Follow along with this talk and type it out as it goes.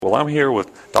Well, I'm here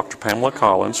with Dr. Pamela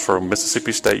Collins from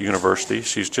Mississippi State University.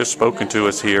 She's just spoken to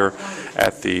us here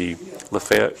at the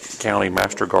Lafayette County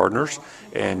Master Gardeners,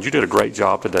 and you did a great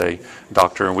job today,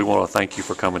 Doctor, and we want to thank you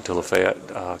for coming to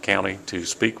Lafayette County to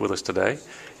speak with us today.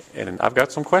 And I've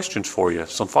got some questions for you,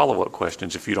 some follow-up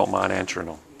questions, if you don't mind answering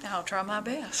them. I'll try my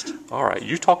best. All right.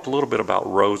 You talked a little bit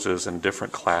about roses and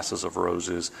different classes of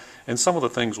roses, and some of the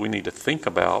things we need to think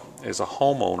about as a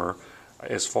homeowner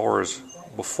as far as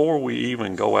before we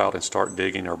even go out and start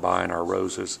digging or buying our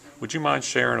roses. Would you mind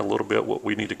sharing a little bit what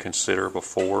we need to consider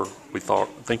before we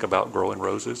think about growing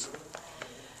roses?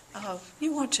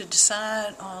 You want to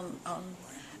decide on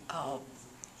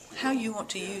how you want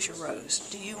to use your rose.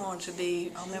 Do you want to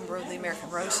be a member of the American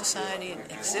Rose Society and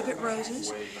exhibit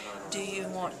roses? Do you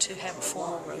want to have a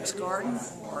formal rose garden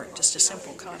or just a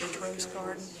simple cottage rose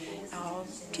garden?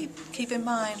 Keep in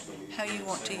mind how you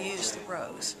want to use the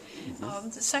rose.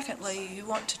 Secondly, you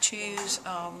want to choose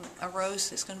a rose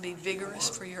that's going to be vigorous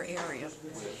for your area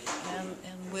and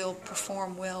will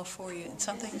perform well for you, and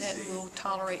something that will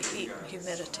tolerate heat and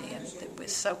humidity, and that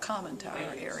is so common to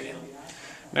our area.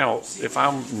 Now, if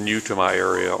I'm new to my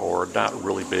area or not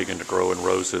really big into growing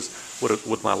roses,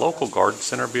 would my local garden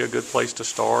center be a good place to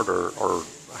start, or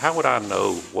how would I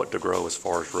know what to grow as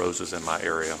far as roses in my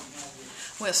area?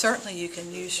 Well, certainly you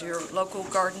can use your local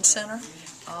garden center.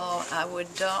 I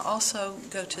would also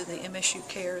go to the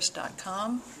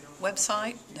msucares.com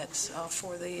website. That's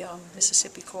for the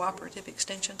Mississippi Cooperative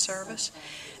Extension Service.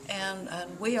 And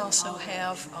we also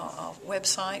have a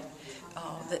website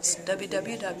that's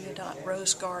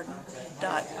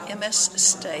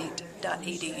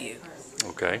www.rosegarden.msstate.edu.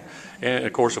 Okay, and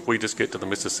of course, if we just get to the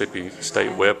Mississippi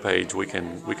State webpage, we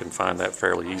can find that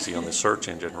fairly easy on the search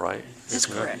engine, right? That's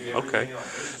correct. Okay.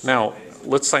 Now,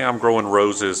 let's say I'm growing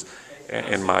roses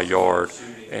in my yard,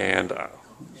 and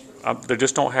they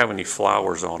just don't have any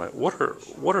flowers on it. What are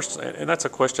and that's a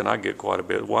question I get quite a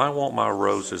bit. Why won't my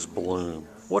roses bloom?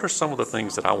 What are some of the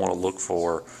things that I want to look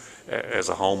for as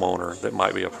a homeowner that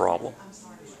might be a problem?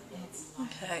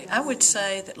 Okay, I would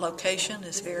say that location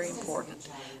is very important.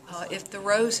 If the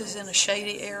rose is in a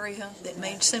shady area, that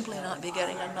may simply not be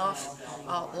getting enough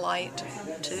light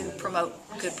to promote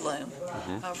good bloom.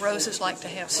 Roses like to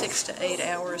have 6 to 8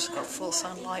 hours of full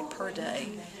sunlight per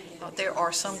day. There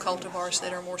are some cultivars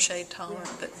that are more shade tolerant,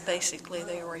 but basically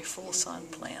they are a full sun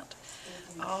plant.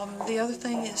 The other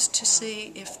thing is to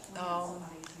see if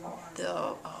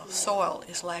the soil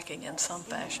is lacking in some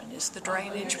fashion. Is the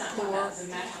drainage poor?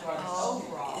 Are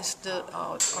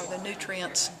the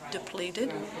nutrients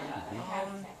depleted?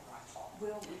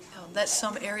 That's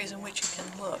some areas in which you can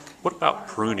look. What about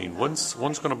pruning? When's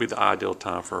going to be the ideal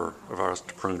time for us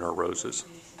to prune our roses?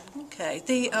 Okay,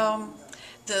 the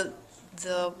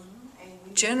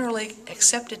generally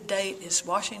accepted date is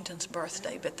Washington's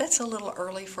birthday, but that's a little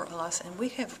early for us, and we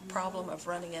have a problem of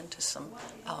running into some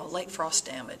late frost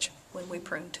damage when we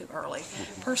prune too early.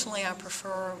 Personally, I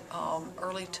prefer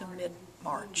early to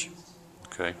mid-March.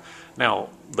 Okay. Now,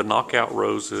 the knockout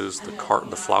roses, the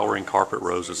flowering carpet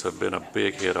roses have been a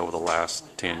big hit over the last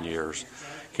 10 years.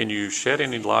 Can you shed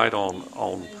any light on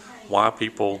why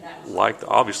people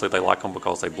obviously they like them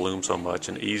because they bloom so much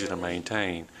and easy to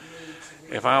maintain.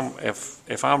 If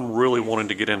I'm really wanting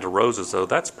to get into roses, though,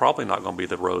 that's probably not going to be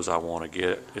the rose I want to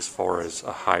get as far as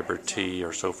a hybrid tea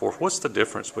or so forth. What's the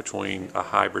difference between a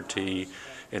hybrid tea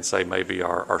and, say, maybe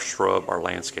our shrub, our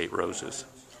landscape roses?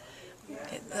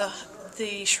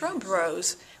 The shrub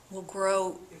rose will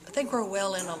grow. They grow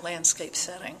well in a landscape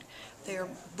setting. They're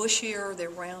bushier. They're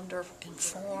rounder in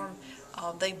form.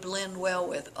 They blend well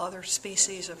with other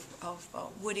species of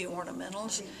woody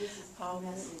ornamentals.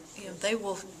 They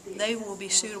will be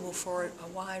suitable for a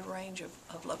wide range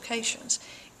of locations.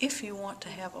 If you want to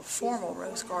have a formal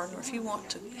rose garden, or if you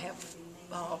want to have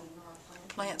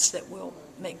plants that will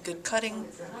make good cutting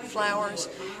flowers,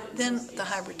 then the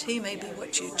hybrid tea may be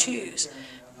what you choose.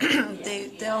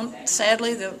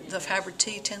 Sadly, the hybrid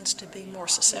tea tends to be more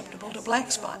susceptible to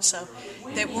black spots, so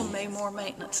there will be more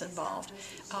maintenance involved.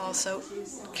 So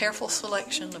careful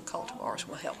selection of cultivars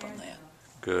will help on that.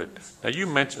 Good. Now, you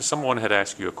mentioned someone had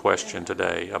asked you a question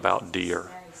today about deer.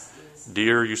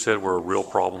 Deer, you said, were a real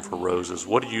problem for roses.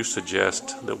 What do you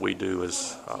suggest that we do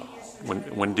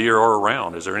when deer are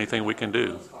around? Is there anything we can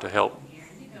do to help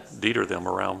deter them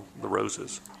around the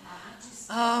roses?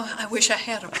 I wish I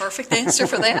had a perfect answer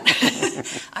for that.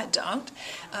 I don't.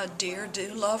 Deer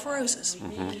do love roses,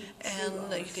 and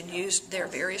you can use their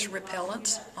various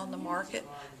repellents on the market.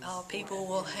 People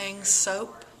will hang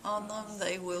soap on them.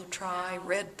 They will try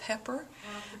red pepper.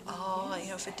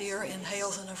 If a deer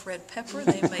inhales enough red pepper,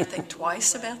 they may think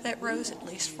twice about that rose, at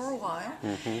least for a while.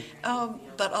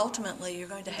 But ultimately, you're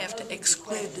going to have to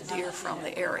exclude the deer from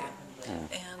the area,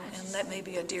 and that may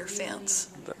be a deer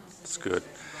fence. That's good.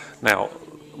 Now,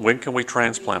 when can we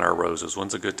transplant our roses?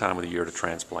 When's a good time of the year to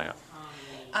transplant?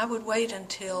 I would wait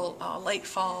until late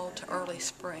fall to early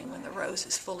spring when the rose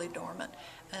is fully dormant.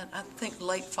 And I think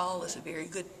late fall is a very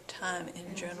good time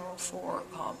in general for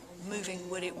moving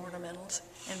woody ornamentals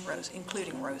and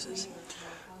including roses.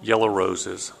 Yellow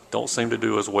roses don't seem to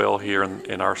do as well here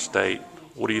in our state.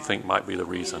 What do you think might be the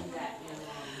reason?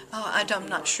 I'm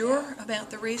not sure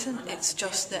about the reason. It's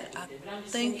just that I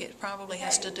think it probably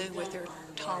has to do with their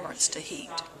tolerance to heat.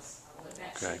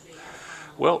 Okay.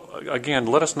 Well, again,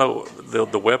 let us know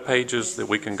the web pages that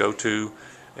we can go to,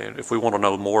 and if we want to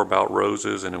know more about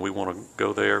roses and we want to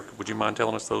go there, would you mind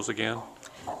telling us those again?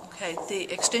 Okay, the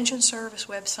Extension Service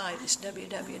website is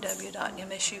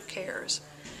www.msucares.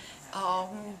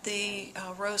 The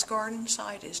Rose Garden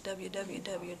site is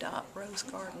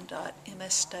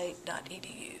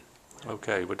www.rosegarden.msstate.edu.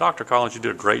 Okay. Well, Dr. Collins, you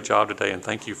did a great job today, and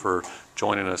thank you for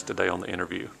joining us today on the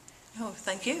interview. Oh,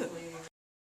 thank you.